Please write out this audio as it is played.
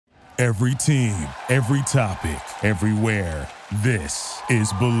Every team, every topic, everywhere. This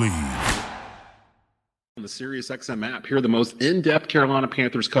is Believe. On the SiriusXM app, hear the most in-depth Carolina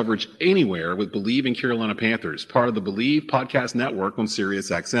Panthers coverage anywhere with Believe in Carolina Panthers, part of the Believe Podcast Network on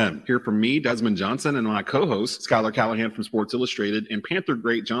SiriusXM. Hear from me, Desmond Johnson, and my co-host, Skylar Callahan from Sports Illustrated, and Panther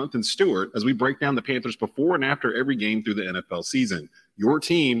great Jonathan Stewart as we break down the Panthers before and after every game through the NFL season. Your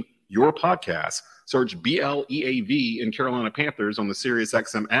team, your podcast. Search BLEAV in Carolina Panthers on the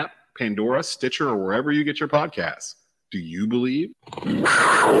SiriusXM app, Pandora, Stitcher, or wherever you get your podcasts. Do you believe? The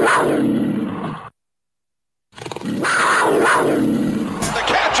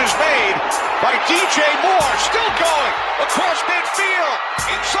catch is made by DJ Moore, still going across midfield,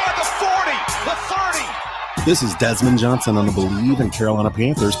 inside the 40, the 30. This is Desmond Johnson on the Believe in Carolina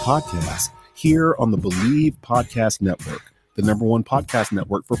Panthers podcast, here on the Believe Podcast Network, the #1 podcast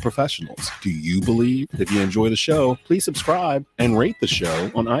network for professionals. Do you believe? If you enjoy the show, please subscribe and rate the show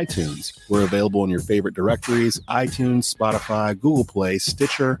on iTunes. We're available in your favorite directories: iTunes, Spotify, Google Play,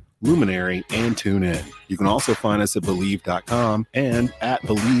 Stitcher, Luminary, and TuneIn. You can also find us at Believe.com and at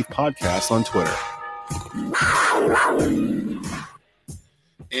Believe Podcasts on Twitter.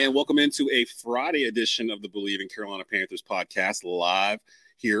 And welcome into a Friday edition of the Believe in Carolina Panthers podcast, live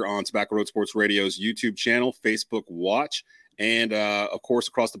here on Tobacco Road Sports Radio's YouTube channel, Facebook Watch, and of course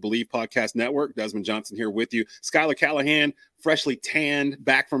across the Believe Podcast Network. Desmond Johnson here with you. Skylar Callahan, freshly tanned,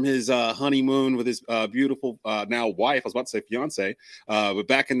 back from his honeymoon with his beautiful now wife. I was about to say fiance, but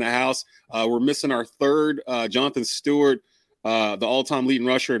back in the house. We're missing our third, Jonathan Stewart, the all-time leading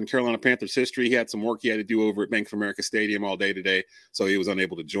rusher in Carolina Panthers history. He had some work he had to do over at Bank of America Stadium all day today, so he was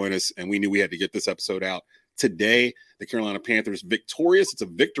unable to join us, and we knew we had to get this episode out today. The Carolina Panthers victorious. It's a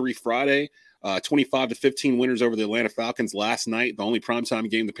victory Friday. 25-15 winners over the Atlanta Falcons last night. The only primetime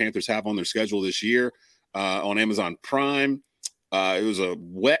game the Panthers have on their schedule this year on Amazon Prime. It was a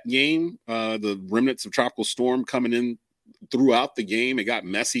wet game. The remnants of Tropical Storm coming in throughout the game. It got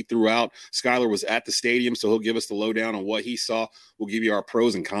messy throughout. Skylar was at the stadium, so he'll give us the lowdown on what he saw. We'll give you our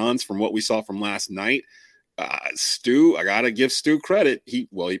pros and cons from what we saw from last night. Stu, I got to give Stu credit. He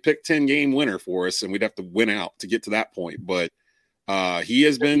picked 10-game winner for us, and we'd have to win out to get to that point. But he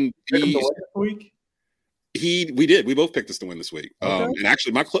has been this week. We did. We both picked us to win this week. Okay. And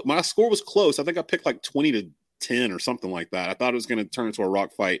actually, my score was close. I think I picked like 20-10 or something like that. I thought it was going to turn into a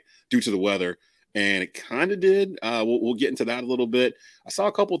rock fight due to the weather, and it kind of did. We'll get into that a little bit. I saw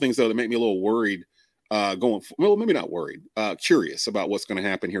a couple of things though that make me a little worried. Maybe not worried. Curious about what's going to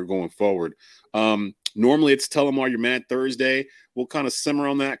happen here going forward. Normally it's Tell 'em While You're Mad Thursday. We'll kind of simmer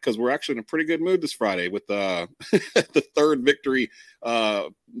on that because we're actually in a pretty good mood this Friday with the third victory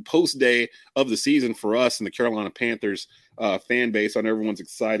post day of the season for us and the Carolina Panthers fan base. I know everyone's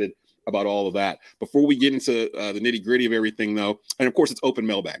excited about all of that. Before we get into the nitty gritty of everything though, and of course it's open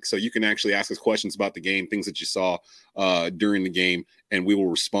mailbag, so you can actually ask us questions about the game, things that you saw during the game, and we will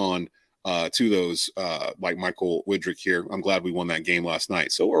respond to those, like Michael Widrick here. I'm glad we won that game last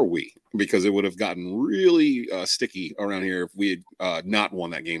night. So are we, because it would have gotten really sticky around here if we had not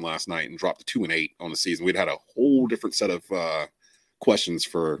won that game last night and dropped to 2-8 on the season. We'd had a whole different set of questions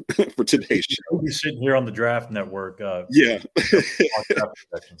for today's show. We'll be sitting here on the Draft Network. CJ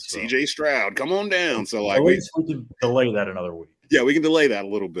Stroud, come on down. So at least we can delay that another week. Yeah, we can delay that a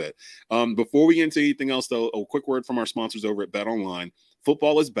little bit. Before we get into anything else, though, a quick word from our sponsors over at BetOnline.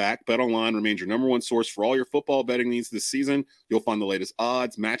 Football is back. BetOnline remains your #1 source for all your football betting needs this season. You'll find the latest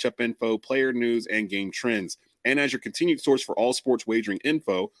odds, matchup info, player news, and game trends. And as your continued source for all sports wagering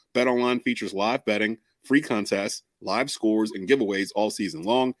info, BetOnline features live betting, free contests, live scores, and giveaways all season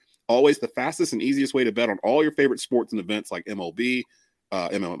long. Always the fastest and easiest way to bet on all your favorite sports and events like MLB,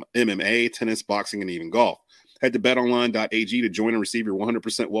 MMA, tennis, boxing, and even golf. Head to betonline.ag to join and receive your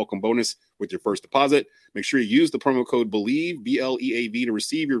 100% welcome bonus with your first deposit. Make sure you use the promo code BELIEVE, BLEAV, to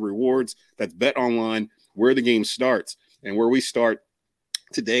receive your rewards. That's BetOnline, where the game starts. And where we start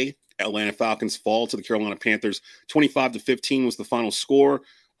today, Atlanta Falcons fall to the Carolina Panthers. 25-15 was the final score.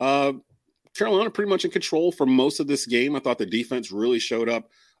 Carolina pretty much in control for most of this game. I thought the defense really showed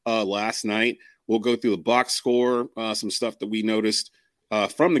up last night. We'll go through the box score, some stuff that we noticed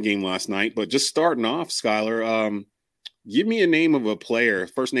from the game last night. But just starting off, Skylar, give me a name of a player,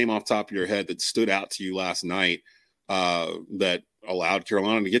 first name off the top of your head, that stood out to you last night that allowed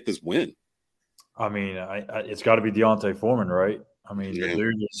Carolina to get this win. I mean, it's got to be Deontay Foreman, right? I mean, the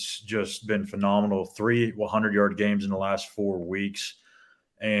dude has just been phenomenal. 3 100-yard games in the last 4 weeks.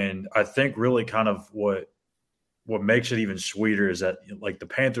 And I think really kind of what makes it even sweeter is that, like, the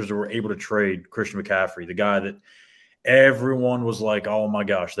Panthers were able to trade Christian McCaffrey, the guy that everyone was like, oh, my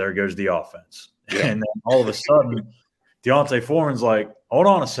gosh, there goes the offense. Yeah. And then all of a sudden, D'Onta Foreman's like, hold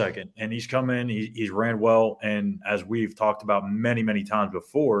on a second. And he's come in, he's ran well. And as we've talked about many, many times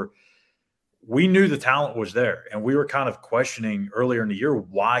before, we knew the talent was there. And we were kind of questioning earlier in the year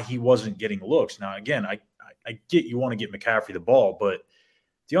why he wasn't getting looks. Now, again, I get you want to get McCaffrey the ball, but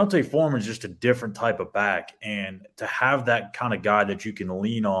D'Onta Foreman's just a different type of back. And to have that kind of guy that you can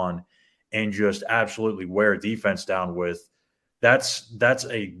lean on and just absolutely wear a defense down with, that's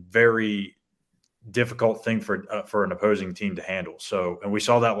a very difficult thing for an opposing team to handle. So, and we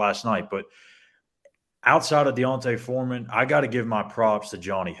saw that last night. But outside of D'Onta Foreman, I got to give my props to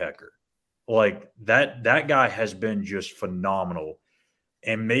Johnny Hekker. Like that guy has been just phenomenal,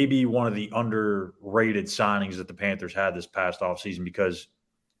 and maybe one of the underrated signings that the Panthers had this past offseason, because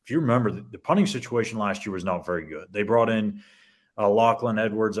if you remember, the punting situation last year was not very good. They brought in Lachlan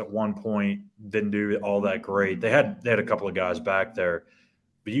Edwards at one point, didn't do all that great. They had a couple of guys back there,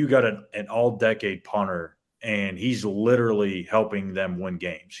 but you got an all-decade punter, and he's literally helping them win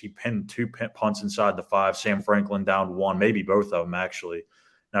games. He pinned 2 punts inside the 5. Sam Franklin down 1, maybe both of them actually,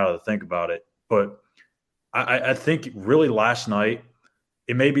 now that I think about it. But I think really last night,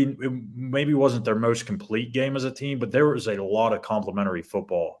 it maybe wasn't their most complete game as a team, but there was a lot of complimentary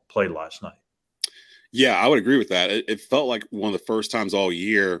football played last night. Yeah, I would agree with that. It felt like one of the first times all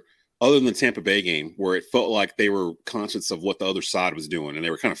year, other than the Tampa Bay game, where it felt like they were conscious of what the other side was doing, and they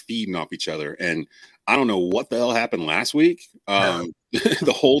were kind of feeding off each other. And I don't know what the hell happened last week.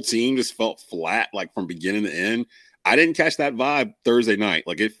 The whole team just felt flat, like from beginning to end. I didn't catch that vibe Thursday night.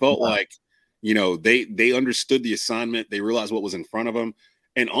 Like it felt like, they understood the assignment. They realized what was in front of them.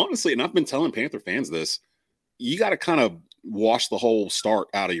 And honestly, and I've been telling Panther fans this, you got to kind of wash the whole start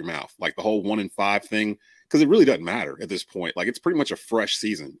out of your mouth, like the whole 1-5 thing, because it really doesn't matter at this point. Like it's pretty much a fresh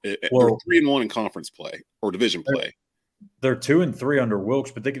season. They're 3-1 in conference play or division play. They're 2-3 under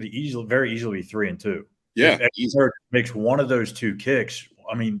Wilkes, but they could very easily be 3-2. Yeah, if Eckler makes one of those 2 kicks,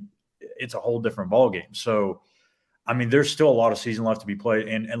 I mean, it's a whole different ballgame. So, I mean, there's still a lot of season left to be played,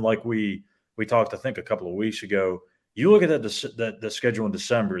 and like we talked, I think, a couple of weeks ago. You look at the schedule in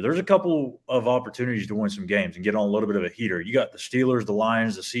December, there's a couple of opportunities to win some games and get on a little bit of a heater. You got the Steelers, the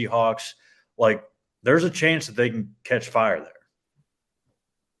Lions, the Seahawks. Like, there's a chance that they can catch fire there.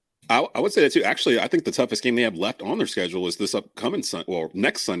 I would say that too. Actually, I think the toughest game they have left on their schedule is this upcoming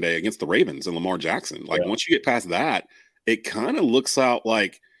next Sunday against the Ravens and Lamar Jackson. Like, once you get past that, it kind of looks out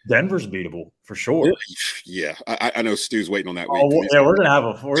like Denver's beatable for sure. Yeah, I know Stu's waiting on that week. Yeah, we're gonna have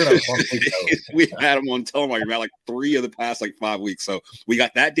a fun week. We had him on telemarketing about like 3 of the past 5 weeks. So we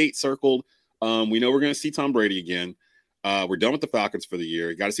got that date circled. We know we're gonna see Tom Brady again. We're done with the Falcons for the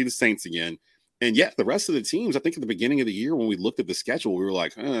year. Got to see the Saints again. And yet the rest of the teams, I think at the beginning of the year when we looked at the schedule, we were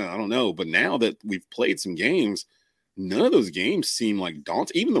like, I don't know. But now that we've played some games, none of those games seem like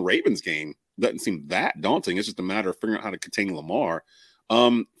daunting. Even the Ravens game doesn't seem that daunting. It's just a matter of figuring out how to contain Lamar.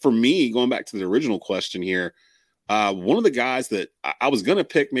 For me, going back to the original question here, one of the guys that I was going to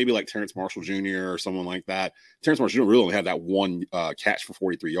pick, maybe like Terrence Marshall Jr. or someone like that. Terrence Marshall Jr. really only had that one catch for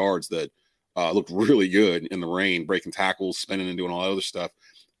 43 yards that looked really good in the rain, breaking tackles, spinning and doing all that other stuff.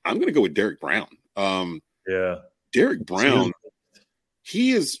 I'm going to go with Derrick Brown. Derrick Brown,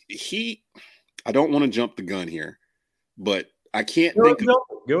 I don't want to jump the gun here, but I can't go ahead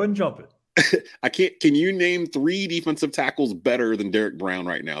and jump it. I can't. Can you name 3 defensive tackles better than Derrick Brown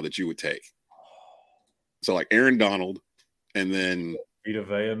right now that you would take? So like Aaron Donald, and then Vita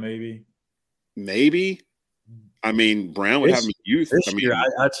Vea, maybe. I mean, Brown would have me youth. I mean,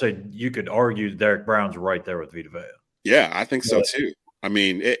 I'd say you could argue Derrick Brown's right there with Vita Vea. Yeah, I think so too. I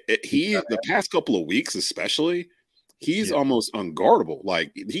mean, the past couple of weeks, especially, he's almost unguardable.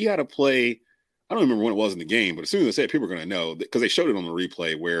 Like he had a play. I don't remember when it was in the game, but as soon as I say it, people are going to know because they showed it on the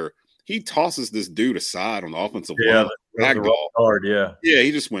replay where he tosses this dude aside on the offensive line. Hard, yeah. Yeah,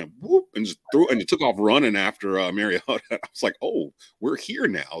 he just went whoop and just threw and he took off running after Mariota. I was like, oh, we're here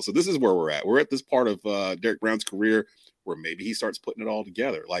now. So this is where we're at. We're at this part of Derrick Brown's career where maybe he starts putting it all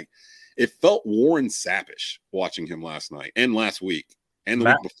together. Like it felt Warren Sappish watching him last night and last week and the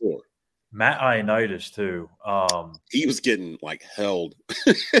week before. Matt Ioannidis too. He was getting like held.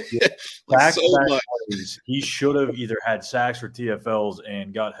 Back he should have either had sacks or TFLs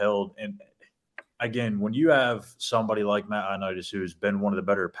and got held. And again, when you have somebody like Matt Ioannidis, who's been one of the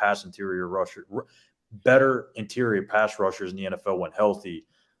better interior pass rushers in the NFL when healthy,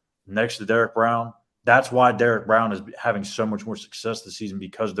 next to Derrick Brown, that's why Derrick Brown is having so much more success this season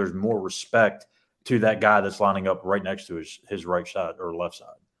because there's more respect to that guy that's lining up right next to his right side or left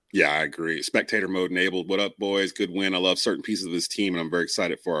side. Yeah, I agree. Spectator mode enabled. What up, boys? Good win. I love certain pieces of this team, and I'm very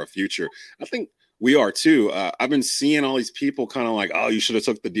excited for our future. I think We are too. I've been seeing all these people kind of like, oh, you should have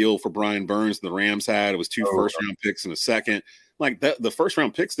took the deal for Brian Burns the Rams had. It was 2 first-round picks and a second. Like the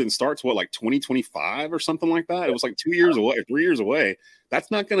first-round picks didn't start to like 2025 or something like that. It was like 2 years away, 3 years away. That's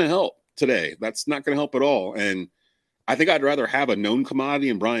not going to help today. That's not going to help at all. And I think I'd rather have a known commodity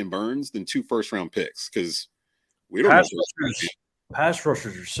in Brian Burns than 2 first-round picks because we don't know. Pass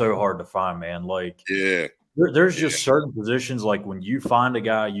rushers are so hard to find, man. Like, yeah. There's just certain positions, like when you find a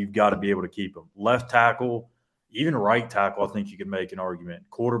guy, you've got to be able to keep him. Left tackle, even right tackle, I think you can make an argument.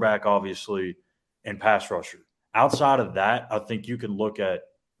 Quarterback, obviously, and pass rusher. Outside of that, I think you can look at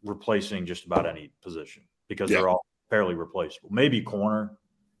replacing just about any position because they're all fairly replaceable. Maybe corner,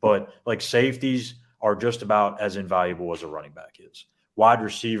 but like safeties are just about as invaluable as a running back is. Wide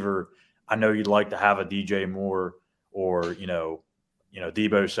receiver, I know you'd like to have a DJ Moore or,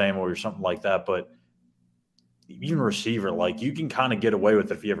 Deebo Samuel or something like that, but even receiver, like you can kind of get away with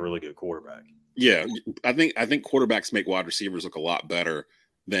it if you have a really good quarterback. Yeah, I think quarterbacks make wide receivers look a lot better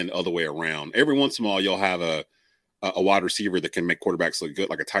than other way around. Every once in a while, you'll have a wide receiver that can make quarterbacks look good,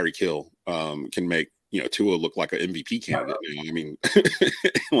 like a Tyreek Hill can make Tua look like an MVP candidate. I mean,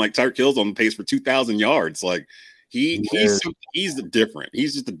 like Tyreek Hill's on pace for 2,000 yards. Like he's different. He's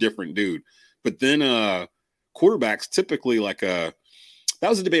just a different dude. But then quarterbacks typically that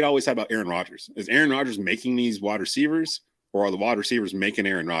was a debate I always had about Aaron Rodgers. Is Aaron Rodgers making these wide receivers, or are the wide receivers making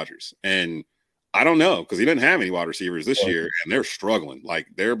Aaron Rodgers? And I don't know, because he didn't have any wide receivers this year, and they're struggling. Like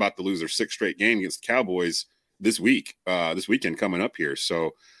they're about to lose their 6th straight game against the Cowboys this weekend coming up here.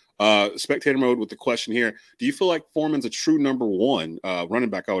 So spectator mode with the question here. Do you feel like Foreman's a true number 1 running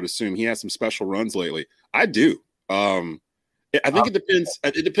back? I would assume he has some special runs lately. I do. I think it depends.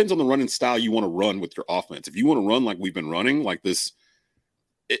 It depends on the running style you want to run with your offense. If you want to run like we've been running, like this,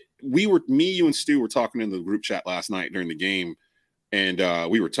 you and Stu were talking in the group chat last night during the game, and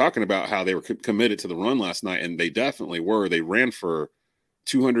we were talking about how they were committed to the run last night, and they definitely were. They ran for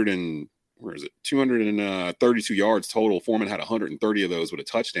 232 yards total. Foreman had 130 of those with a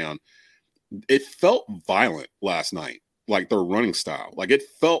touchdown. It felt violent last night, like their running style. Like it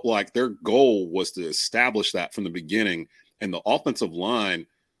felt like their goal was to establish that from the beginning, and the offensive line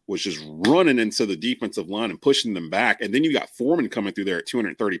was just running into the defensive line and pushing them back. And then you got Foreman coming through there at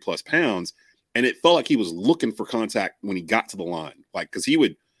 230 plus pounds. And it felt like he was looking for contact when he got to the line. Like, cause he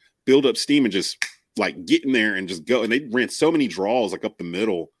would build up steam and just like get in there and just go. And they ran so many draws, like up the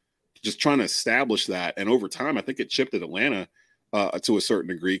middle, just trying to establish that. And over time, I think it chipped at Atlanta to a certain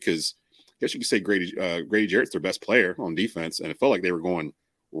degree. Cause I guess you could say Grady Jarrett's their best player on defense. And it felt like they were going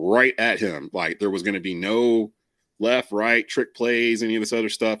right at him. Like there was going to be no left, right, trick plays, any of this other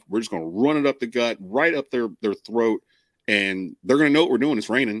stuff. We're just going to run it up the gut, right up their throat, and they're going to know what we're doing. It's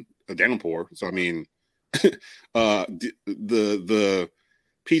raining, a downpour. So, I mean, the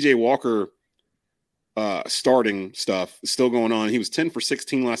PJ Walker starting stuff is still going on. He was 10 for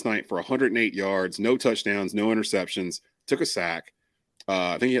 16 last night for 108 yards, no touchdowns, no interceptions, took a sack.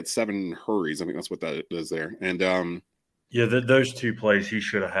 I think he had 7 hurries. I think that's what that is there. And those 2 plays he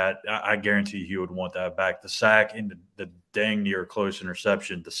should have had. I guarantee he would want that back. The sack and the dang near close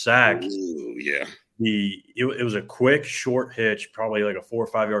interception. The sack, it was a quick, short hitch, probably like a 4 or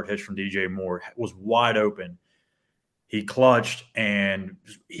 5 yard hitch from DJ Moore. It was wide open. He clutched, and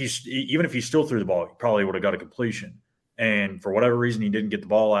even if he still threw the ball, he probably would have got a completion. And for whatever reason, he didn't get the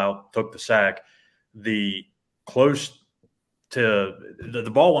ball out, took the sack. The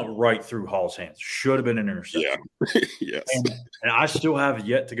ball went right through Hall's hands. Should have been an interception. Yeah. Yes. And I still have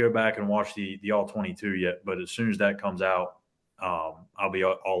yet to go back and watch the all 22 yet, but as soon as that comes out, I'll be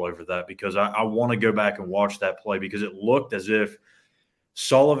all over that because I want to go back and watch that play because it looked as if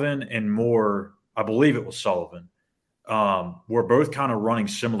Sullivan and Moore, I believe it was Sullivan, were both kind of running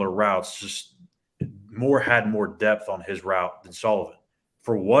similar routes. Just Moore had more depth on his route than Sullivan.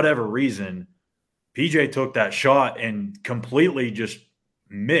 For whatever reason, PJ took that shot and completely just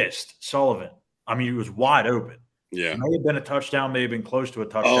missed Sullivan. I mean, it was wide open. Yeah. It may have been a touchdown, may have been close to a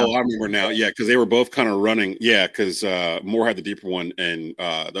touchdown. Oh, I remember now. Yeah, because they were both kind of running. Yeah, because Moore had the deeper one and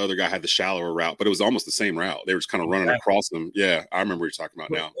the other guy had the shallower route, but it was almost the same route. They were just kind of running across them. Yeah, I remember what you're talking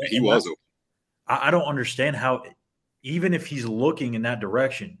about now. He was open. I don't understand how, even if he's looking in that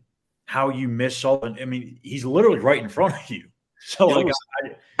direction, how you miss Sullivan. I mean, he's literally right in front of you. So,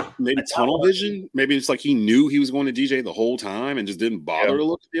 maybe tunnel vision. Maybe it's like he knew he was going to DJ the whole time and just didn't bother to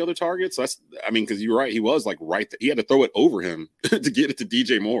look at the other targets. So because you're right, he was like he had to throw it over him to get it to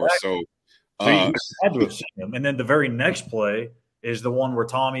DJ Moore. Exactly. So he had to have seen him. And then the very next play is the one where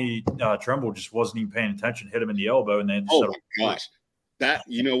Tommy Tremble just wasn't even paying attention, hit him in the elbow, and then oh my gosh, that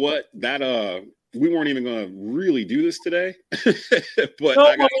you know what that we weren't even going to really do this today. But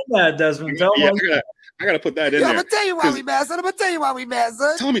Tell me that, Desmond. I got to put that in there. I'm going to tell you why we mad,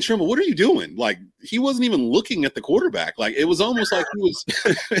 son. Tommy Tremble, what are you doing? Like, he wasn't even looking at the quarterback. Like, it was almost like he was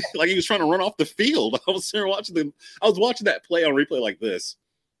like he was trying to run off the field. I was watching that play on replay like this.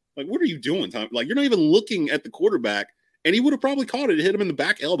 Like, what are you doing, Tommy? Like, you're not even looking at the quarterback, and he would have probably caught it. It hit him in the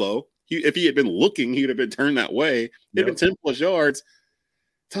back elbow. If he had been looking, he would have been turned that way. It'd been 10 plus yards.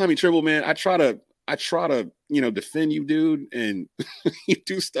 Tommy Tremble, man, I try to defend you, dude, and you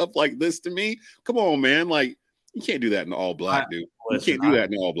do stuff like this to me. Come on, man. Like, you can't do that in all black, dude. You can't do that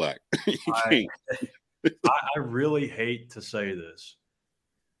in all black. You can't. I really hate to say this,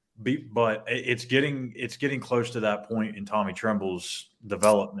 but it's getting close to that point in Tommy Tremble's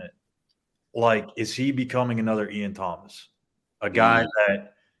development. Like, is he becoming another Ian Thomas? A guy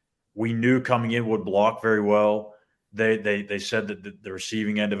that we knew coming in would block very well. They said that the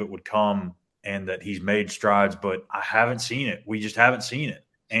receiving end of it would come and that he's made strides, but I haven't seen it. We just haven't seen it.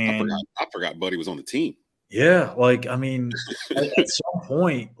 And I forgot Buddy was on the team. Yeah, like, I mean, at some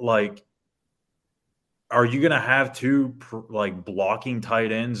point, like, are you going to have two blocking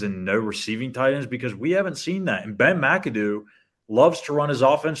tight ends and no receiving tight ends? Because we haven't seen that. And Ben McAdoo loves to run his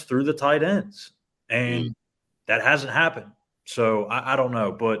offense through the tight ends, and that hasn't happened. So I don't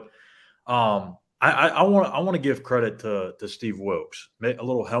know, but I want to give credit to Steve Wilks, a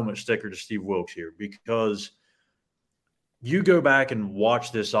little helmet sticker to Steve Wilks here, because you go back and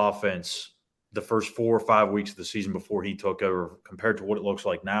watch this offense the first 4 or 5 weeks of the season before he took over compared to what it looks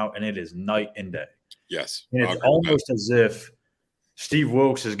like now, and it is night and day. Yes. And it's almost as if Steve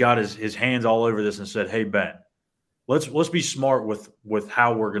Wilks has got his hands all over this and said, hey, Ben, let's be smart with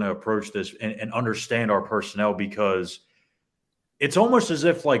how we're going to approach this and understand our personnel, because it's almost as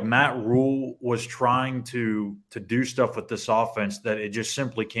if like Matt Rule was trying to do stuff with this offense that it just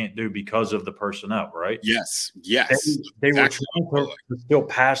simply can't do because of the personnel, right? Yes. They were trying to still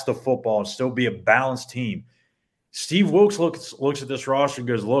pass the football and still be a balanced team. Steve Wilks looks at this roster and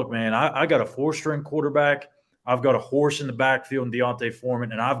goes, look, man, I got a 4-string quarterback. I've got a horse in the backfield in D'Onta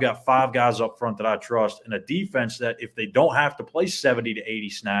Foreman, and I've got 5 guys up front that I trust, and a defense that if they don't have to play 70 to 80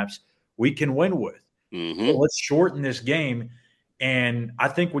 snaps, we can win with. So let's shorten this game. And I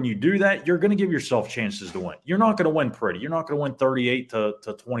think when you do that, you're going to give yourself chances to win. You're not going to win pretty. You're not going to win 38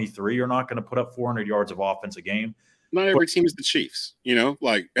 to 23. You're not going to put up 400 yards of offense a game. Not every team is the Chiefs, and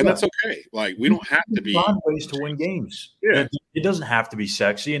that's okay. Like, we don't have to be. Find ways to win games. Yeah. It doesn't have to be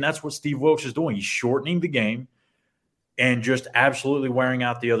sexy, and that's what Steve Wilks is doing. He's shortening the game and just absolutely wearing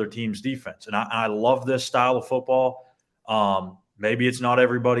out the other team's defense. And I love this style of football. Maybe it's not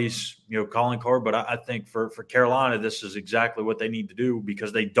everybody's, calling card, but I think for Carolina, this is exactly what they need to do,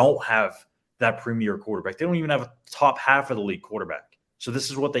 because they don't have that premier quarterback. They don't even have a top half of the league quarterback. So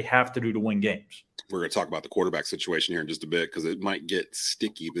this is what they have to do to win games. We're going to talk about the quarterback situation here in just a bit, because it might get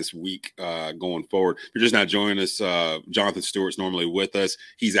sticky this week going forward. If you're just not joining us, Jonathan Stewart's normally with us.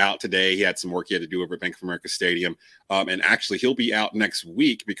 He's out today. He had some work he had to do over at Bank of America Stadium. And actually, he'll be out next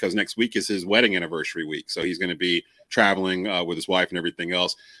week, because next week is his wedding anniversary week. So he's going to be traveling with his wife and everything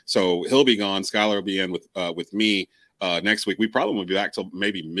else. So he'll be gone. Skylar will be in with me next week. We probably won't be back till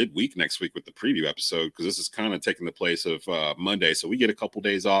maybe midweek next week with the preview episode, because this is kind of taking the place of Monday. So we get a couple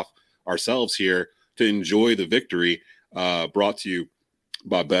days off ourselves here to enjoy the victory, brought to you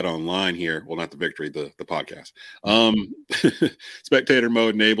by Bet Online here. Well, not the victory, the podcast. Spectator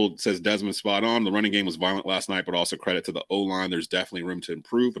mode enabled, says Desmond, spot on. The running game was violent last night, but also credit to the O-line. There's definitely room to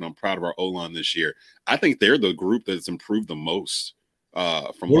improve, and I'm proud of our O-line this year. I think they're the group that's improved the most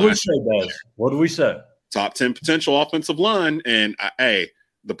from last year. What do we say? Top 10 potential offensive line, and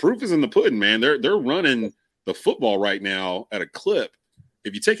the proof is in the pudding, man. They're running the football right now at a clip.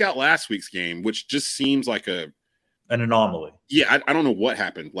 If you take out last week's game, which just seems like an anomaly. Yeah, I don't know what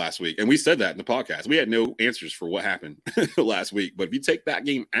happened last week. And we said that in the podcast. We had no answers for what happened last week. But if you take that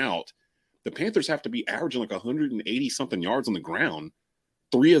game out, the Panthers have to be averaging like 180-something yards on the ground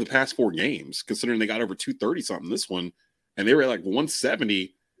 3 of the past 4 games, considering they got over 230-something this one. And they were at like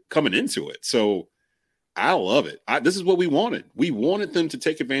 170 coming into it. So I love it. This is what we wanted. We wanted them to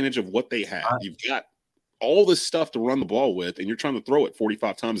take advantage of what they had. You've got all this stuff to run the ball with, and you're trying to throw it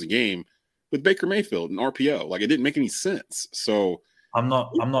 45 times a game with Baker Mayfield and RPO. Like, it didn't make any sense. So I'm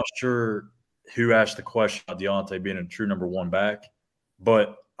not sure who asked the question about D'Onta being a true number 1 back,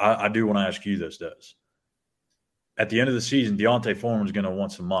 but I do want to ask you this, Des. At the end of the season, D'Onta Foreman's going to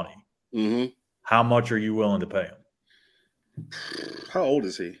want some money. Mm-hmm. How much are you willing to pay him? How old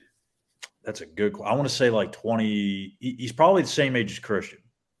is he? That's a good question. I want to say like 20. He's probably the same age as Christian.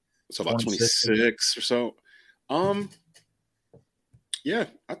 So about 26 or so. Yeah,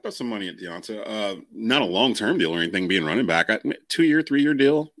 I throw some money at Deonta. Not a long-term deal or anything being running back. 2-year, 3-year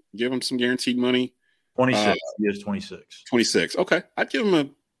deal. Give him some guaranteed money. 26. He is 26. 26. Okay. I'd give him a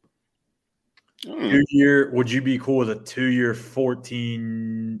 2-year. Would you be cool with a 2-year,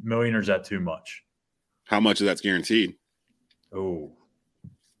 $14 million, or is that too much? How much of that's guaranteed? Oh.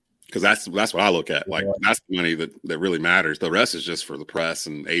 Because that's what I look at. Like, that's the money that really matters. The rest is just for the press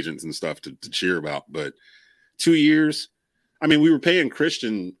and agents and stuff to cheer about. But 2 years, I mean, we were paying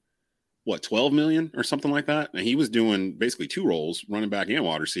Christian, what, $12 million or something like that? And he was doing basically 2 roles, running back and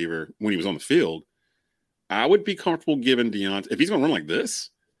wide receiver, when he was on the field. I would be comfortable giving Deonta, if he's going to run like this,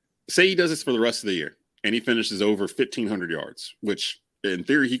 say he does this for the rest of the year and he finishes over 1,500 yards, which in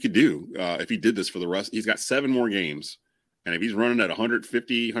theory he could do if he did this for the rest. He's got 7 more games. And if he's running at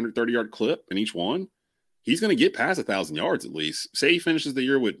 150, 130-yard clip in each one, he's going to get past 1,000 yards at least. Say he finishes the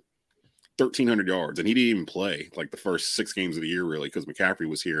year with 1,300 yards, and he didn't even play like the first 6 games of the year, really, because McCaffrey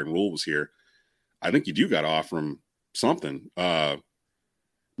was here and Rule was here. I think you do got to offer him something.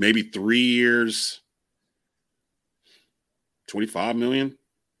 Maybe 3 years, $25 million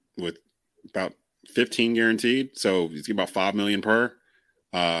with about 15 guaranteed. So he's getting about $5 million per.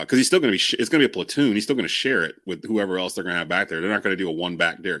 Because he's still going to be, it's going to be a platoon. He's still going to share it with whoever else they're going to have back there. They're not going to do a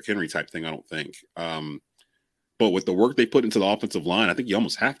one-back Derrick Henry type thing, I don't think. But with the work they put into the offensive line, I think you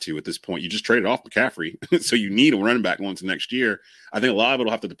almost have to at this point. You just traded off McCaffrey, so you need a running back going to next year. I think a lot of it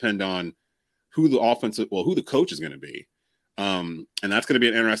will have to depend on who the coach is going to be. And that's going to be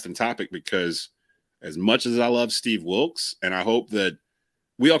an interesting topic because as much as I love Steve Wilks, and I hope that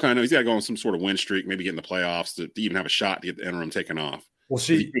we all kind of know he's got to go on some sort of win streak, maybe get in the playoffs to even have a shot to get the interim taken off. Well,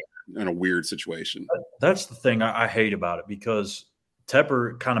 see, in a weird situation. That's the thing I hate about it, because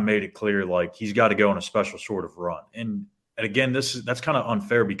Tepper kind of made it clear like he's got to go on a special sort of run. And again, that's kind of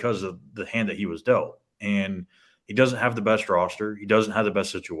unfair because of the hand that he was dealt. And he doesn't have the best roster. He doesn't have the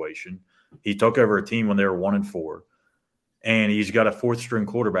best situation. He took over a team when they were 1-4, and he's got a 4th-string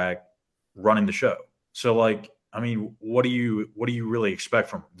quarterback running the show. So, like, I mean, what do you really expect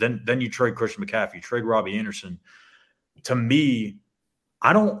from him? Then you trade Christian McCaffrey, you trade Robbie Anderson. To me,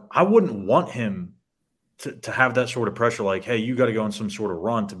 I wouldn't want him to have that sort of pressure, like, hey, you got to go on some sort of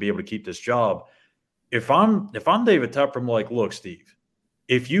run to be able to keep this job. If I'm David Tepper, I'm like, look, Steve,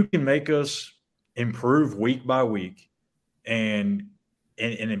 if you can make us improve week by week and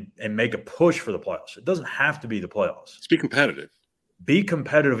make a push for the playoffs, it doesn't have to be the playoffs. Just be competitive. Be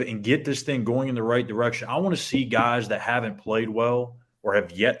competitive and get this thing going in the right direction. I want to see guys that haven't played well or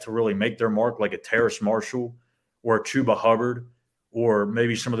have yet to really make their mark, like a Terrace Marshall or a Chuba Hubbard, or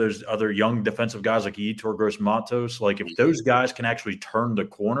maybe some of those other young defensive guys like Yetur Gross-Matos. Like, if those guys can actually turn the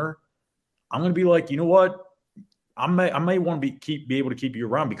corner, I'm going to be like, you know what? I may want to be able to keep you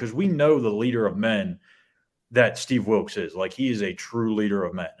around, because we know the leader of men that Steve Wilks is. Like, he is a true leader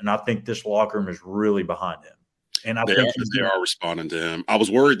of men. And I think this locker room is really behind him. And I think they are responding to him. I was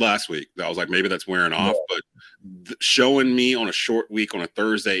worried last week. I was like, maybe that's wearing off. But showing me on a short week on a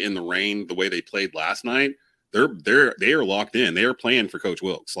Thursday in the rain, the way they played last night, they are locked in. They are playing for Coach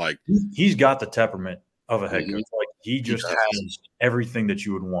Wilks. Like, he's got the temperament of a head coach. Like, he just has everything that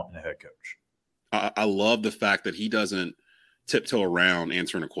you would want in a head coach. I love the fact that he doesn't tiptoe around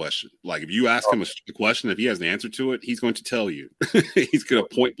answering a question. Like, if you ask him a question, if he has the answer to it, he's going to tell you. He's going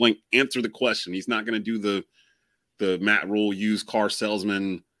to point blank answer the question. He's not going to do the Matt Rule used car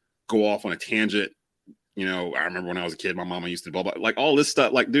salesman, go off on a tangent. You know, I remember when I was a kid, my mama used to blah, blah, like all this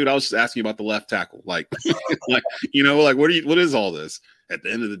stuff. Like, dude, I was just asking you about the left tackle. Like, like, you know, like, what is all this? At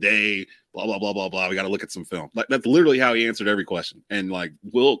the end of the day, blah, blah, blah, blah, blah. We got to look at some film. Like, that's literally how he answered every question. And like,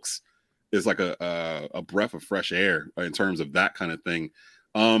 Wilks is like a breath of fresh air in terms of that kind of thing.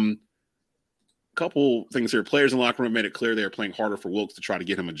 Couple things here. Players in the locker room made it clear they are playing harder for Wilks to try to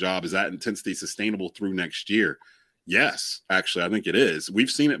get him a job. Is that intensity sustainable through next year? Yes, actually, I think it is. We've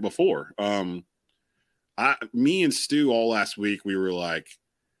seen it before. Me and Stu all last week, we were like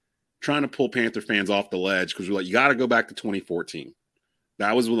trying to pull Panther fans off the ledge, because we're like, you got to go back to 2014.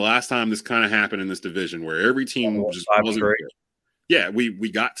 That was the last time this kind of happened in this division, where every team just wasn't great. Yeah,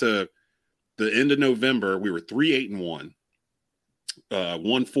 we got to the end of November. We were 3-8-1,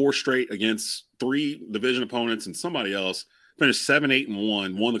 won 4 straight against 3 division opponents and somebody else. Finished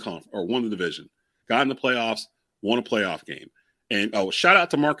 7-8-1, won the division, got in the playoffs, won a playoff game. And shout out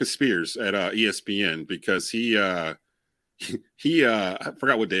to Marcus Spears at ESPN, because he I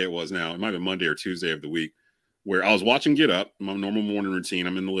forgot what day it was now. It might have been Monday or Tuesday of the week, where I was watching Get Up, my normal morning routine.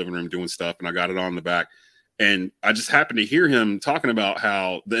 I'm in the living room doing stuff, and I got it on the back. And I just happened to hear him talking about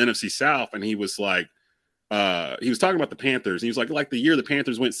how the NFC South, and he was like, he was talking about the Panthers. And he was like the year the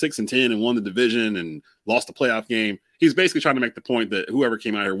Panthers went 6-10 and won the division and lost the playoff game. he's basically trying to make the point that whoever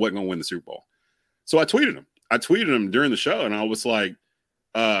came out here wasn't going to win the Super Bowl. So I tweeted him during the show, and I was like,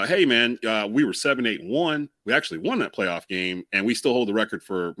 hey, man, we were 7-8-1. We actually won that playoff game, and we still hold the record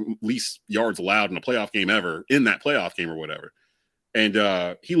for least yards allowed in a playoff game ever in that playoff game or whatever. And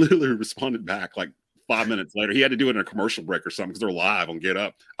he literally responded back like 5 minutes later. He had to do it in a commercial break or something because they're live on Get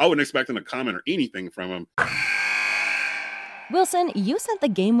Up. I wasn't expecting a comment or anything from him. Wilson, you sent the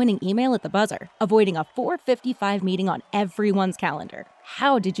game-winning email at the buzzer, avoiding a 4:55 meeting on everyone's calendar.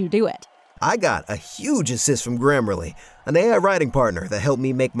 How did you do it? I got a huge assist from Grammarly, an AI writing partner that helped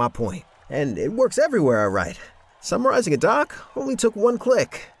me make my point. And it works everywhere I write. Summarizing a doc only took one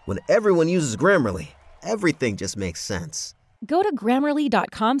click. When everyone uses Grammarly, everything just makes sense. Go to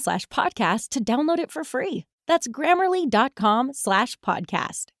Grammarly.com/podcast to download it for free. That's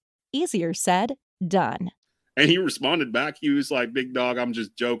Grammarly.com/podcast. Easier said, done. And he responded back. He was like, big dog, I'm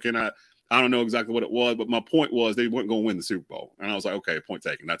just joking. I don't know exactly what it was, but my point was they weren't going to win the Super Bowl. And I was like, okay, point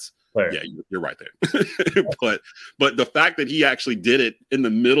taken. That's fair. Yeah, you're right there. but the fact that he actually did it in the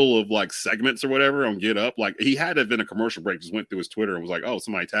middle of like segments or whatever on Get Up, like he had to have been a commercial break, just went through his Twitter and was like, oh,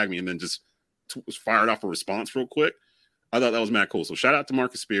 somebody tagged me, and then just fired off a response real quick. I thought that was mad cool. So shout out to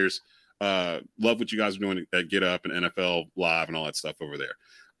Marcus Spears. Love what you guys are doing at Get Up and NFL Live and all that stuff over there.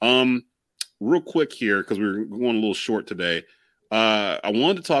 Real quick here, because we're going a little short today. I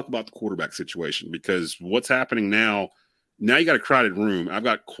wanted to talk about the quarterback situation because what's happening now you got a crowded room. I've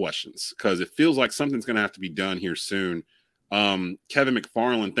got questions because it feels like something's going to have to be done here soon. Kevin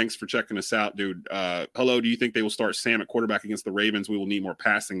McFarland, thanks for checking us out, dude. Hello, do you think they will start Sam at quarterback against the Ravens? We will need more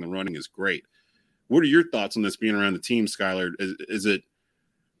passing. The running is great. What are your thoughts on this being around the team, Skylar? Is it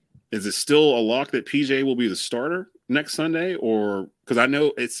still a lock that PJ will be the starter next Sunday? Or because I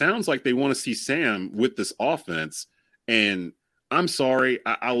know it sounds like they want to see Sam with this offense, and I'm sorry.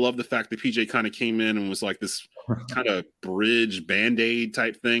 I love the fact that PJ kind of came in and was like this kind of bridge Band-Aid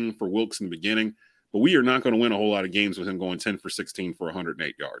type thing for Wilkes in the beginning. But we are not going to win a whole lot of games with him going 10 for 16 for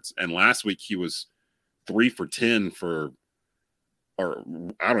 108 yards. And last week he was 3 for 10 for, or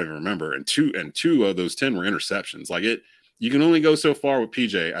I don't even remember. And two of those 10 were interceptions. Like you can only go so far with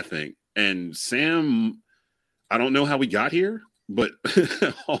PJ, I think. And Sam, I don't know how we got here. But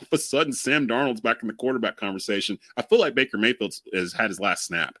all of a sudden, Sam Darnold's back in the quarterback conversation. I feel like Baker Mayfield has had his last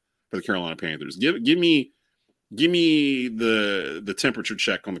snap for the Carolina Panthers. Give me the temperature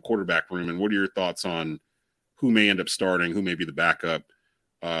check on the quarterback room, and what are your thoughts on who may end up starting, who may be the backup,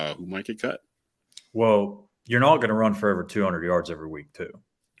 who might get cut? Well, you're not going to run for over 200 yards every week, too.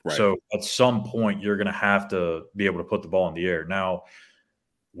 Right. So at some point, you're going to have to be able to put the ball in the air. Now,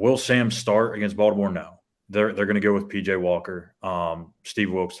 will Sam start against Baltimore? No. They're going to go with P.J. Walker. Steve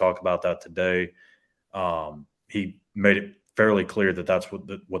Wilkes talked about that today. He made it fairly clear that that's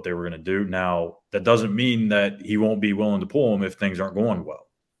what they were going to do. Now, that doesn't mean that he won't be willing to pull him if things aren't going well.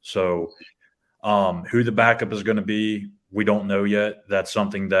 So who the backup is going to be, we don't know yet. That's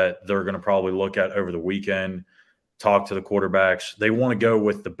something that they're going to probably look at over the weekend, talk to the quarterbacks. They want to go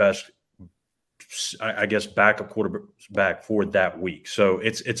with the best, I guess, backup quarterback for that week. So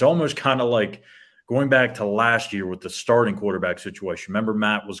it's almost kind of like – going back to last year with the starting quarterback situation. Remember,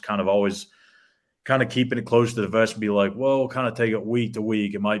 Matt was kind of always kind of keeping it close to the vest and be like, well, kind of take it week to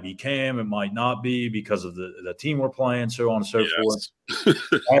week. It might be Cam, it might not be because of the team we're playing, so on and so forth.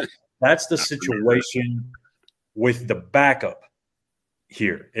 That's the situation with the backup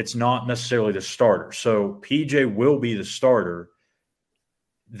here. It's not necessarily the starter. So PJ will be the starter.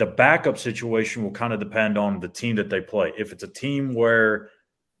 The backup situation will kind of depend on the team that they play. If it's a team where –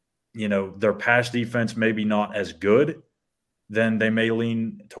 their pass defense may be not as good, then they may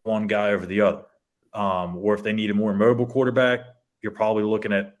lean to one guy over the other. Or if they need a more mobile quarterback, you're probably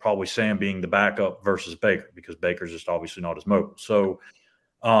looking at Sam being the backup versus Baker because Baker's just obviously not as mobile. So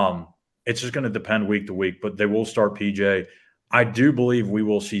it's just going to depend week to week, but they will start PJ. I do believe we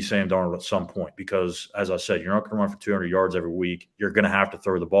will see Sam Darnold at some point because, as I said, you're not going to run for 200 yards every week. You're going to have to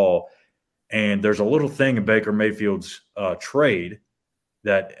throw the ball. And there's a little thing in Baker Mayfield's trade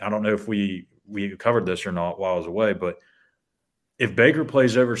that I don't know if we covered this or not while I was away, but if Baker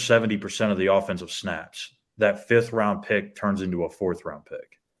plays over 70% of the offensive snaps, that 5th-round pick turns into a 4th-round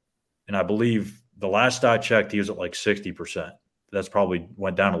pick. And I believe the last I checked, he was at like 60%. That's probably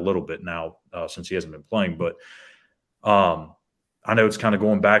went down a little bit now since he hasn't been playing. But I know it's kind of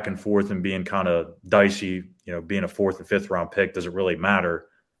going back and forth and being kind of dicey, being a 4th and 5th-round pick doesn't really matter.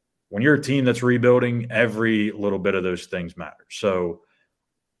 When you're a team that's rebuilding, every little bit of those things matter. So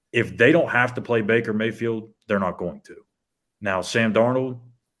if they don't have to play Baker Mayfield, they're not going to. Now, Sam Darnold,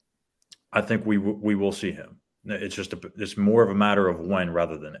 I think we will see him. It's just it's more of a matter of when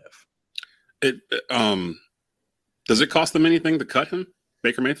rather than if. Does it cost them anything to cut him,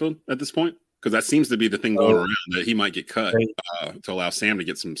 Baker Mayfield, at this point? Because that seems to be the thing going around, that he might get cut to allow Sam to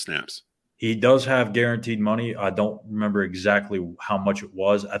get some snaps. He does have guaranteed money. I don't remember exactly how much it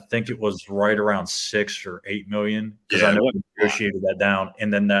was. I think it was right around $6 or $8 million, because I know we negotiated that down,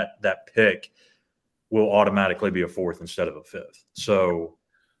 and then that pick will automatically be a fourth instead of a fifth. So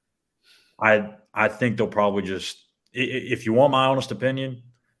I think they'll probably just, if you want my honest opinion,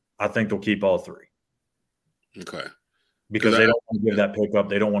 I think they'll keep all three. Okay. Because they don't want to give that pick up.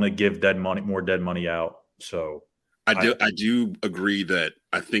 They don't want to give more dead money out. So I do agree that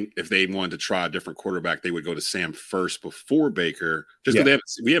I think if they wanted to try a different quarterback, they would go to Sam first before Baker. Just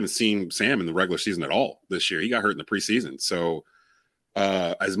because we haven't seen Sam in the regular season at all this year. He got hurt in the preseason. So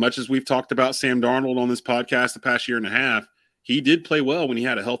as much as we've talked about Sam Darnold on this podcast the past year and a half, he did play well when he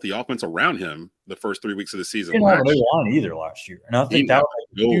had a healthy offense around him the first 3 weeks of the season. He didn't have a no line either last year. And I think that was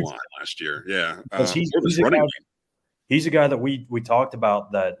no line last year. Yeah. He's a guy that we talked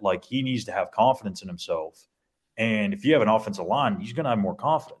about that, like, he needs to have confidence in himself. And if you have an offensive line, he's going to have more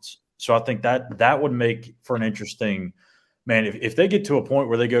confidence. So I think that would make for an interesting – man, if they get to a point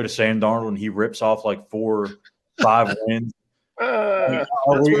where they go to Sam Darnold and he rips off like 4-5 wins, are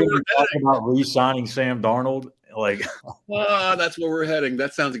we going to be talking about re-signing Sam Darnold? Like, that's where we're heading.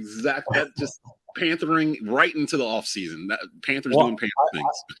 That sounds exactly – that just panthering right into the offseason. Panthers doing Panther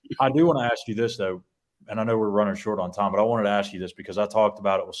things. I do want to ask you this, though, and I know we're running short on time, but I wanted to ask you this because I talked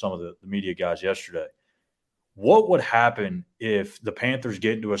about it with some of the media guys yesterday. What would happen if the Panthers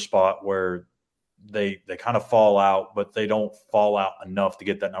get into a spot where they kind of fall out, but they don't fall out enough to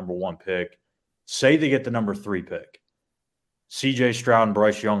get that number 1 pick? Say they get the number 3 pick. C.J. Stroud and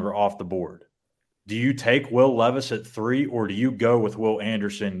Bryce Young are off the board. Do you take Will Levis at 3, or do you go with Will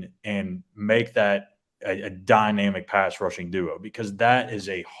Anderson and make that a dynamic pass rushing duo? Because that's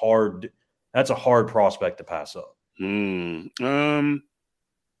a hard prospect to pass up.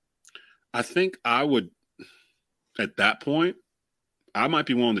 I think I would, at that point, I might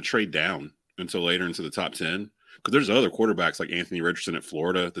be willing to trade down until later into the top 10, because there's other quarterbacks like Anthony Richardson at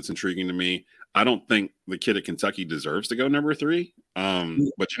Florida that's intriguing to me. I don't think the kid at Kentucky deserves to go number 3.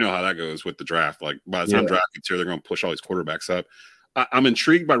 But you know how that goes with the draft. Like, by the time draft gets here, they're going to push all these quarterbacks up. I'm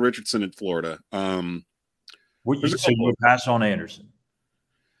intrigued by Richardson in Florida. So you would pass on Anderson?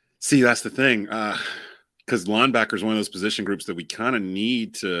 See, that's the thing. Because linebacker is one of those position groups that we kind of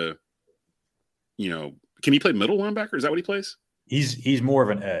need to, can he play middle linebacker? Is that what he plays? He's more of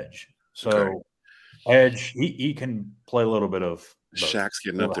an edge. So edge, he can play a little bit of both. Shaq's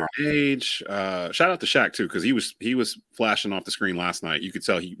getting up there in age. Shout out to Shaq too, because he was flashing off the screen last night. You could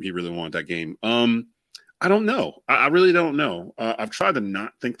tell he really wanted that game. I don't know. I really don't know. I've tried to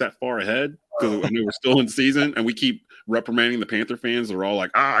not think that far ahead, because I know we're still in season and we keep reprimanding the Panther fans. They're all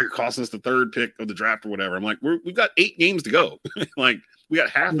like, you're costing us the 3rd pick of the draft or whatever. I'm like, we've got 8 games to go. Like, we got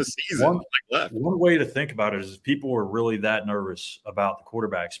half a season left. One way to think about it is people are really that nervous about the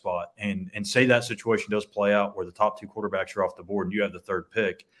quarterback spot, and say that situation does play out where the top 2 quarterbacks are off the board and you have the 3rd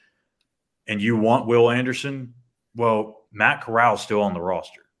pick and you want Will Anderson. Well, Matt Corral's still on the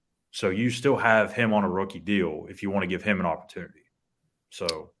roster. So you still have him on a rookie deal if you want to give him an opportunity.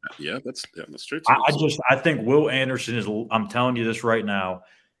 So that's true. I think Will Anderson is, I'm telling you this right now,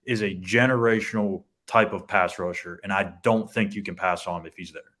 is a generational type of pass rusher, and I don't think you can pass on him if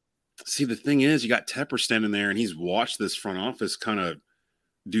he's there. See, the thing is, you got Tepper standing there, and he's watched this front office kind of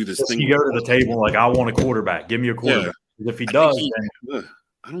do this thing. You go to the table like, I want a quarterback. Give me a quarterback. If he does, then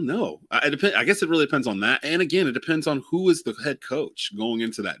I don't know. I guess it really depends on that. And again, it depends on who is the head coach going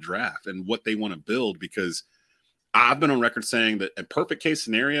into that draft and what they want to build, because I've been on record saying that a perfect case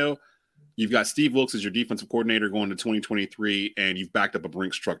scenario, you've got Steve Wilkes as your defensive coordinator going to 2023, and you've backed up a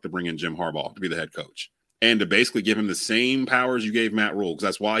Brinks truck to bring in Jim Harbaugh to be the head coach and to basically give him the same powers you gave Matt Rule, because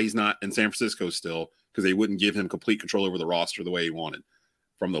that's why he's not in San Francisco still, because they wouldn't give him complete control over the roster the way he wanted.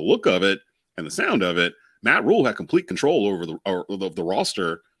 From the look of it and the sound of it, Matt Rule had complete control over the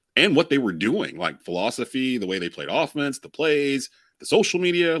roster and what they were doing, like philosophy, the way they played offense, the plays, the social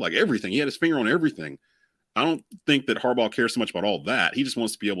media, like everything. He had his finger on everything. I don't think that Harbaugh cares so much about all that. He just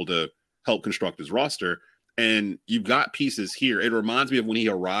wants to be able to help construct his roster. And you've got pieces here. It reminds me of when he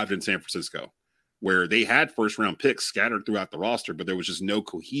arrived in San Francisco, where they had first-round picks scattered throughout the roster, but there was just no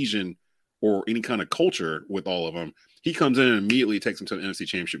cohesion or any kind of culture with all of them. He comes in and immediately takes them to the NFC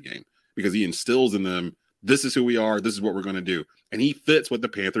Championship game because he instills in them, this is who we are, this is what we're going to do. And he fits what the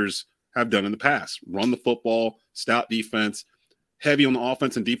Panthers have done in the past. Run the football, stout defense, heavy on the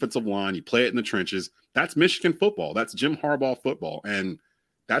offense and defensive line. You play it in the trenches. That's Michigan football. That's Jim Harbaugh football. And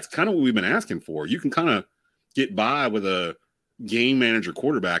that's kind of what we've been asking for. You can kind of get by with a game manager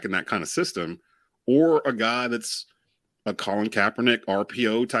quarterback in that kind of system, or a guy that's a Colin Kaepernick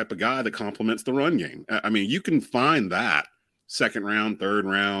RPO type of guy that complements the run game. I mean, you can find that second round, third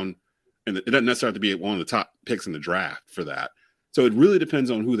round, and it doesn't necessarily have to be one of the top picks in the draft for that. So it really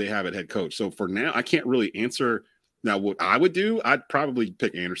depends on who they have at head coach. So for now, I can't really answer. Now, what I would do, I'd probably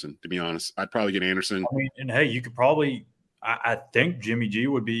pick Anderson, to be honest. I'd probably get Anderson. I mean, and hey, you could probably – I think Jimmy G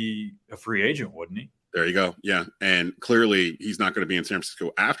would be a free agent, wouldn't he? There you go. Yeah. And clearly he's not going to be in San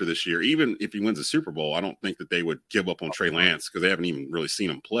Francisco after this year. Even if he wins a Super Bowl, I don't think that they would give up on Trey Lance because they haven't even really seen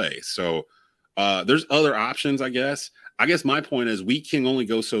him play. So there's other options, I guess. I guess my point is we can only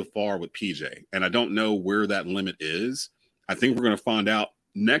go so far with PJ, and I don't know where that limit is. I think we're going to find out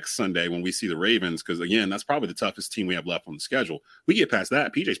next Sunday when we see the Ravens because, again, that's probably the toughest team we have left on the schedule. We get past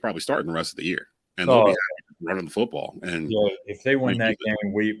that, PJ's probably starting the rest of the year, and they'll be running the football. And yeah, if they win that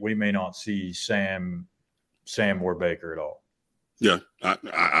game, we may not see Sam or Baker at all. Yeah,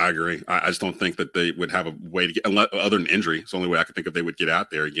 I agree. I just don't think that they would have a way to get, other than injury. It's the only way I could think of they would get out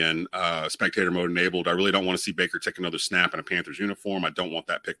there again. Spectator mode enabled. I really don't want to see Baker take another snap in a Panthers uniform. I don't want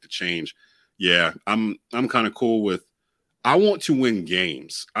that pick to change. Yeah, I'm kind of cool with. I want to win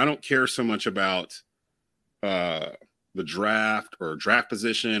games. I don't care so much about the draft or draft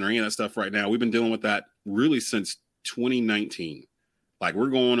position or any of that stuff right now. We've been dealing with that really since 2019. Like we're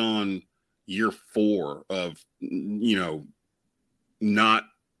going on year 4 of, not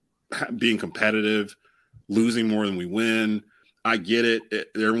being competitive, losing more than we win. I get it.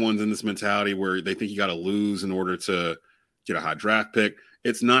 Everyone's in this mentality where they think you got to lose in order to get a high draft pick.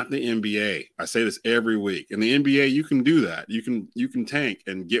 It's not the NBA. I say this every week. In the NBA, you can do that. You can tank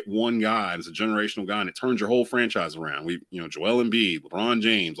and get one guy as a generational guy, and it turns your whole franchise around. Joel Embiid, LeBron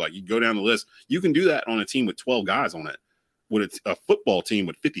James, like you go down the list. You can do that on a team with 12 guys on it. With a football team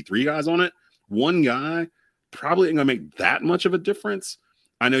with 53 guys on it, one guy probably ain't gonna make that much of a difference.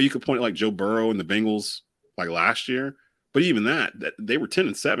 I know you could point at like Joe Burrow and the Bengals like last year, but even that they were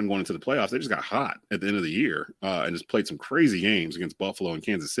 10-7 going into the playoffs. They just got hot at the end of the year and just played some crazy games against Buffalo and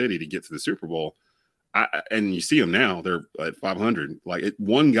Kansas City to get to the Super Bowl. And you see them now; they're at 500. Like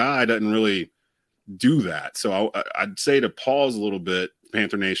one guy doesn't really do that. So I'd say to pause a little bit,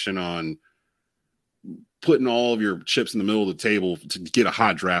 Panther Nation, on putting all of your chips in the middle of the table to get a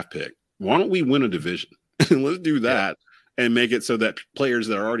high draft pick. Why don't we win a division? Let's do that and make it so that players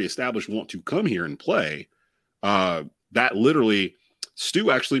that are already established want to come here and play. That literally,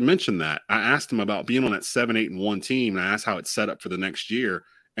 Stu actually mentioned that. I asked him about being on that 7-8-1 team, and I asked how it's set up for the next year.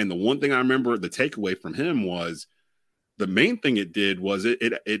 And the one thing I remember, the takeaway from him was the main thing it did was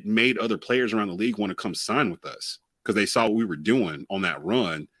it made other players around the league want to come sign with us because they saw what we were doing on that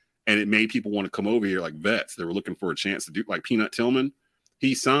run, and it made people want to come over here like vets. They were looking for a chance to do like Peanut Tillman.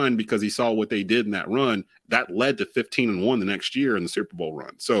 He signed because he saw what they did in that run. That led to 15-1 the next year in the Super Bowl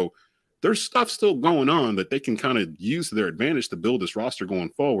run. So there's stuff still going on that they can kind of use to their advantage to build this roster going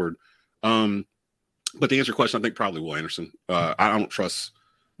forward. But to answer your question, I think probably Will Anderson. I don't trust,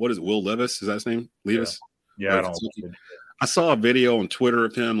 what is it, Will Levis? Is that his name? Levis? Yeah. I saw a video on Twitter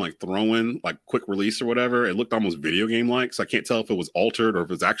of him like throwing like quick release or whatever. It looked almost video game like, so I can't tell if it was altered or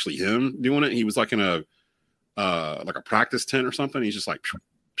if it was actually him doing it. He was like in a practice tent or something. He's just like,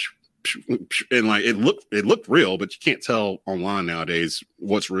 and like it looked real, but you can't tell online nowadays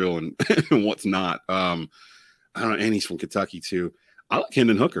what's real and what's not. I don't know. And he's from Kentucky too. I like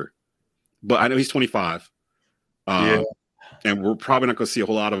Hendon Hooker, but I know he's 25. And we're probably not going to see a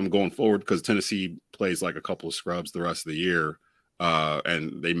whole lot of him going forward because Tennessee plays like a couple of scrubs the rest of the year,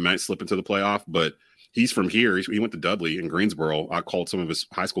 and they might slip into the playoff. But he's from here. He went to Dudley in Greensboro. I called some of his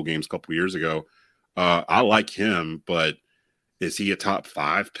high school games a couple of years ago. I like him, but is he a top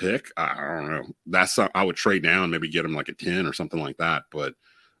 5 pick? I don't know. That's something I would trade down, maybe get him like a 10 or something like that. But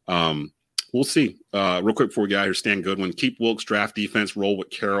we'll see. Real quick before we get out here, Stan Goodwin, keep Wilkes, draft defense, roll with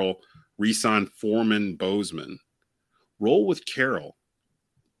Carroll, re-sign Foreman, Bozeman. Roll with Carroll.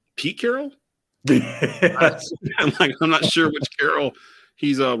 Pete Carroll? I'm not sure which Carroll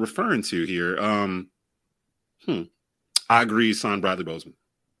he's referring to here. I agree, sign Bradley Bozeman.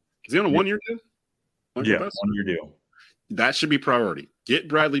 Is he on a 1-year deal? 1-year deal. That should be priority. Get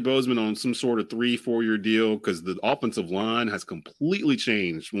Bradley Bozeman on some sort of 3-4 year deal because the offensive line has completely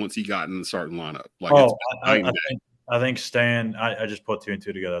changed once he got in the starting lineup. I think Stan, I just put 2 and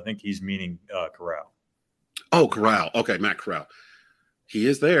 2 together. I think he's meaning Corral. Oh, Corral. Okay, Matt Corral. He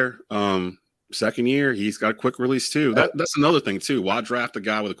is there. Second year, he's got a quick release too. That's another thing too. Why draft a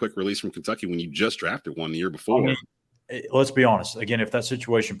guy with a quick release from Kentucky when you just drafted one the year before? I mean, let's be honest. Again, if that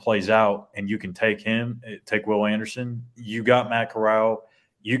situation plays out and you can take Will Anderson, you got Matt Corral.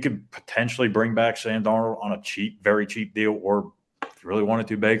 You could potentially bring back Sam Darnold on a cheap, very cheap deal, or if you really wanted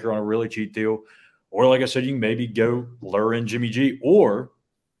to, Baker on a really cheap deal. Or like I said, you can maybe go lure in Jimmy G. Or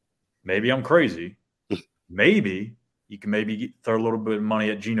maybe I'm crazy. Maybe you can throw a little bit of money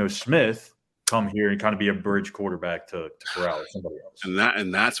at Geno Smith, come here and kind of be a bridge quarterback to corral somebody else.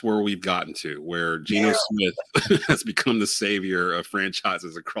 And that's where we've gotten to, where Geno Smith has become the savior of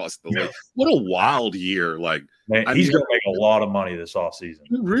franchises across the league. What a wild year. Like, man, he's going to make a lot of money this offseason.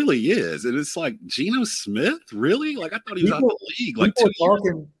 He really is. And it's like, Geno Smith? Really? Like, I thought he was out of the league. Like,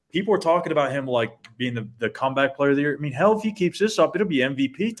 people are talking about him like being the comeback player of the year. I mean, hell, if he keeps this up, it'll be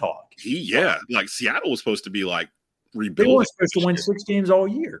MVP talk. Like Seattle was supposed to be like rebuilding. They weren't supposed to win 6 games all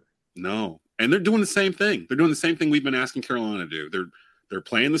year. No. And they're doing the same thing. They're doing the same thing we've been asking Carolina to do. They're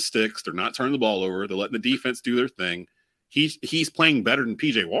playing the sticks. They're not turning the ball over. They're letting the defense do their thing. He's playing better than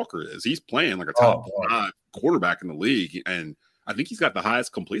PJ Walker is. He's playing like a top 5 quarterback in the league. And I think he's got the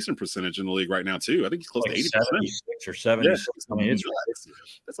highest completion percentage in the league right now, too. I think he's close to 80%. 76 or 76. Yeah. I mean,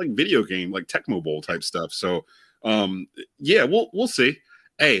 that's like video game, like Tecmo Bowl type stuff. So, we'll see.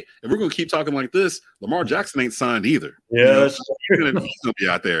 Hey, if we're going to keep talking like this, Lamar Jackson ain't signed either. Yeah, he's going to be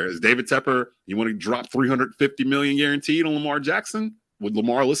out there. Is David Tepper, you want to drop $350 million guaranteed on Lamar Jackson? Would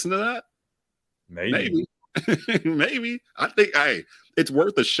Lamar listen to that? Maybe. Maybe. I think, it's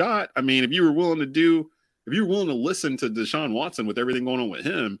worth a shot. I mean, if you were willing to listen to Deshaun Watson with everything going on with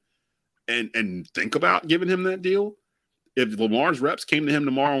him and think about giving him that deal, if Lamar's reps came to him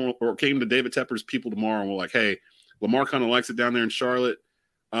tomorrow or came to David Tepper's people tomorrow and were like, hey, Lamar kind of likes it down there in Charlotte.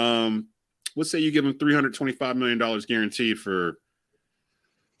 Let's say you give him $325 million guaranteed for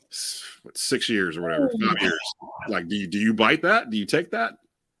 6 years or whatever, 5 years. Like, do you bite that? Do you take that?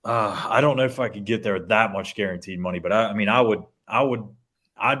 I don't know if I could get there with that much guaranteed money, but I'd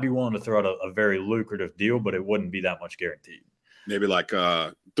be willing to throw out a very lucrative deal, but it wouldn't be that much guaranteed. Maybe like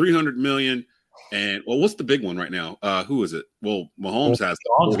 $300 million. And what's the big one right now? Who is it? Well, Mahomes has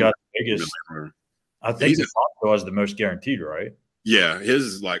got the biggest. I think Deshaun has the most guaranteed, right? Yeah, his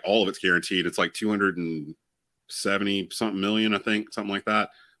is like all of it's guaranteed. It's like 270 something million, I think, something like that.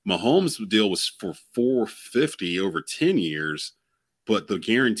 Mahomes' deal was for 450 over 10 years, but the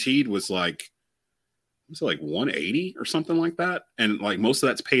guaranteed was like 180 or something like that. And like most of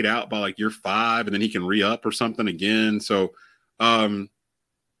that's paid out by like year 5, and then he can re-up or something again. So something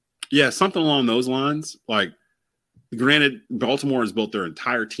along those lines. Like, granted, Baltimore has built their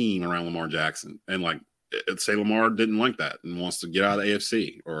entire team around Lamar Jackson, and like, say Lamar didn't like that and wants to get out of the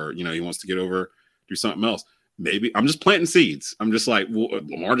AFC, or he wants to get over, do something else. Maybe I'm just planting seeds. I'm just like, well,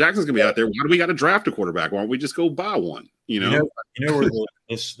 Lamar Jackson's gonna be out there. Why do we got to draft a quarterback? Why don't we just go buy one? You know where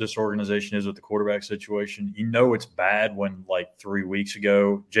this organization is with the quarterback situation. It's bad when like 3 weeks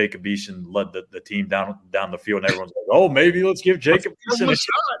ago Jacob Eason led the team down the field, and everyone's like, "Oh, maybe let's give Jacob Eason a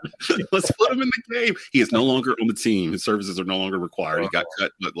shot. Let's put him in the game." He is no longer on the team. His services are no longer required. He got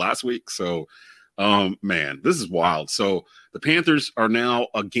cut last week, so. Man, this is wild. So the Panthers are now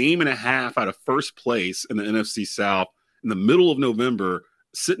a game and a half out of first place in the NFC South in the middle of November,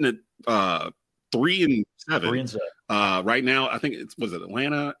 sitting at 3-7. 3-7. Right now, I think was it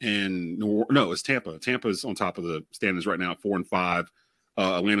Atlanta and it's Tampa. Tampa's on top of the standings right now at 4-5.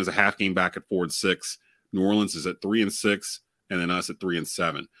 Atlanta's a half game back at 4-6. New Orleans is at 3-6, and then us at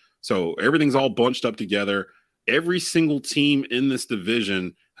 3-7. So everything's all bunched up together. Every single team in this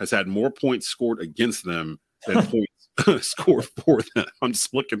division has had more points scored against them than points scored for them. I'm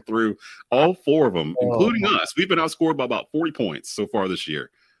just looking through all 4 of them, including us. We've been outscored by about 40 points so far this year.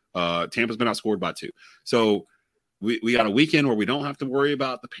 Tampa's been outscored by 2. So we got a weekend where we don't have to worry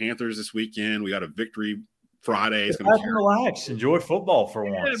about the Panthers this weekend. We got a victory Friday. It's going to relax, enjoy football for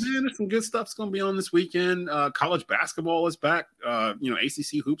once. Yeah, man, there's some good stuff's going to be on this weekend. College basketball is back.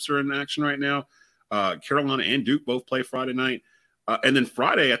 ACC hoops are in action right now. Carolina and Duke both play Friday night. And then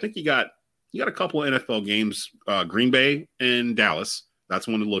Friday, I think you got a couple of NFL games, Green Bay and Dallas. That's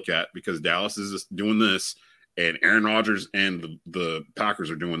one to look at because Dallas is just doing this, and Aaron Rodgers and the Packers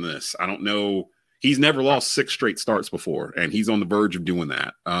are doing this. I don't know. He's never lost 6 straight starts before, and he's on the verge of doing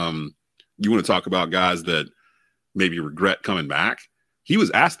that. You want to talk about guys that maybe regret coming back? He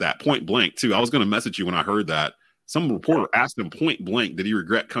was asked that point blank, too. I was going to message you when I heard that. Some reporter asked him point blank, did he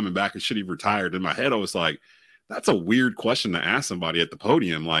regret coming back and should he have retired? In my head, I was like, that's a weird question to ask somebody at the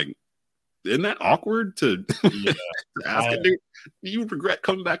podium. Like, isn't that awkward to ask a dude? Do you regret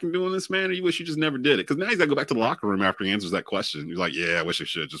coming back and doing this, man? Or you wish you just never did it? Because now he's got to go back to the locker room after he answers that question. He's like, yeah, I wish I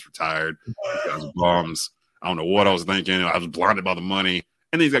should have just retired. These guys are bums. I don't know what I was thinking. I was blinded by the money.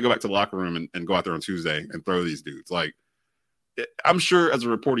 And then he's got to go back to the locker room and go out there on Tuesday and throw these dudes. Like, I'm sure as a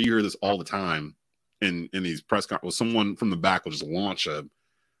reporter, you hear this all the time in these press conferences. Someone from the back will just launch a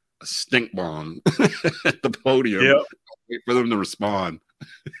stink bomb at the podium. Wait for them to respond.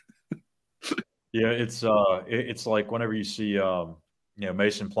 Yeah, it's like whenever you see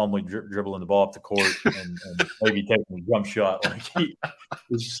Mason Plumlee dribbling the ball up the court and maybe taking a jump shot, like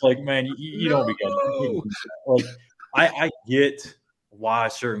it's just like, man, you don't be good. Like I get why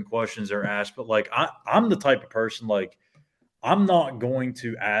certain questions are asked, but like I'm the type of person, like I'm not going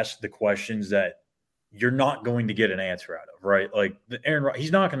to ask the questions that you're not going to get an answer out of, right? Like Aaron,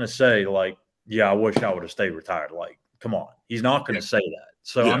 he's not going to say like, yeah, I wish I would have stayed retired. Like, come on, he's not going to say that.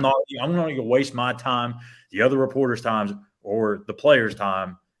 So I'm not going to waste my time, the other reporters' time, or the players'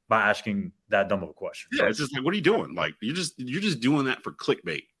 time by asking that dumb of a question. Yeah, it's just like, what are you doing? Like you're just doing that for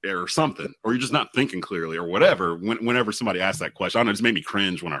clickbait or something, or you're just not thinking clearly or whatever. Whenever somebody asks that question, I don't know, it just made me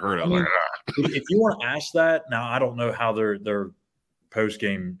cringe when I heard it. I was like, if you want to ask that, now I don't know how their post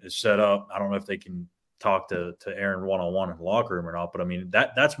game is set up. I don't know if they can talk to Aaron one-on-one in the locker room or not, but I mean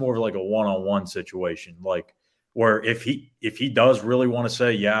that's more of like a one-on-one situation, like where if he does really want to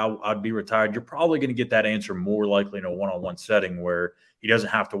say, yeah, I'd be retired, you're probably going to get that answer more likely in a one-on-one setting where he doesn't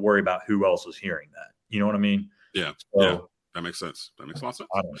have to worry about who else is hearing that. You know what I mean? Yeah. So, yeah. That makes sense. That makes a lot of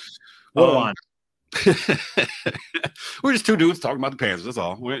sense. What a line. We're just two dudes talking about the Panthers. That's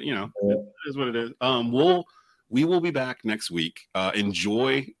all. It is what it is. We will be back next week.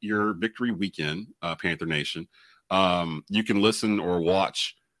 Enjoy your victory weekend, Panther Nation. You can listen or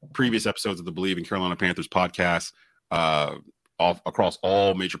watch previous episodes of the Believe in Carolina Panthers podcast across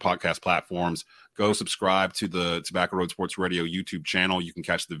all major podcast platforms. Go subscribe to the Tobacco Road Sports Radio YouTube channel. You can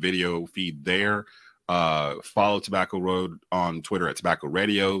catch the video feed there. Follow Tobacco Road on Twitter at Tobacco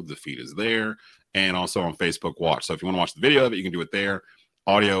Radio. The feed is there. And also on Facebook Watch. So if you want to watch the video of it, you can do it there.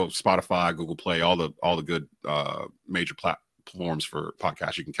 Audio, Spotify, Google Play, all the good major platforms for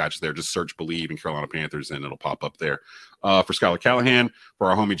podcasts you can catch there. Just search Believe in Carolina Panthers and it'll pop up there. For Skylar Callahan, for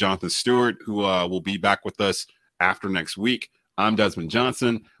our homie Jonathan Stewart, who will be back with us after next week, I'm Desmond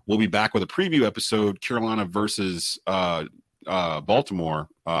Johnson. We'll be back with a preview episode, Carolina versus Baltimore,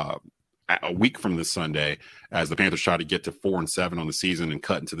 a week from this Sunday, as the Panthers try to get to 4-7 on the season and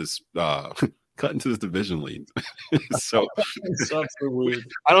cut into this division lead. So weird.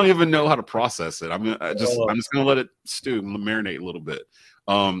 I don't even know how to process it. I'm just gonna let it stew and marinate a little bit.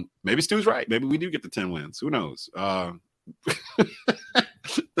 Maybe Stu's right. Maybe we do get the 10 wins. Who knows?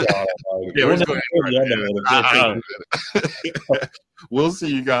 We'll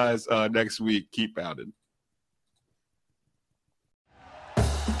see you guys next week. Keep pounding.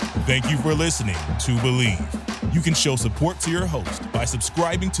 Thank you for listening to Believe. You can show support to your host by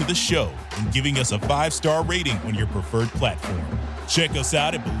subscribing to the show and giving us a 5-star rating on your preferred platform. Check us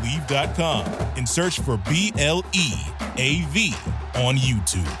out at Believe.com and search for BLEAV on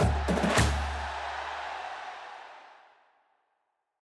YouTube.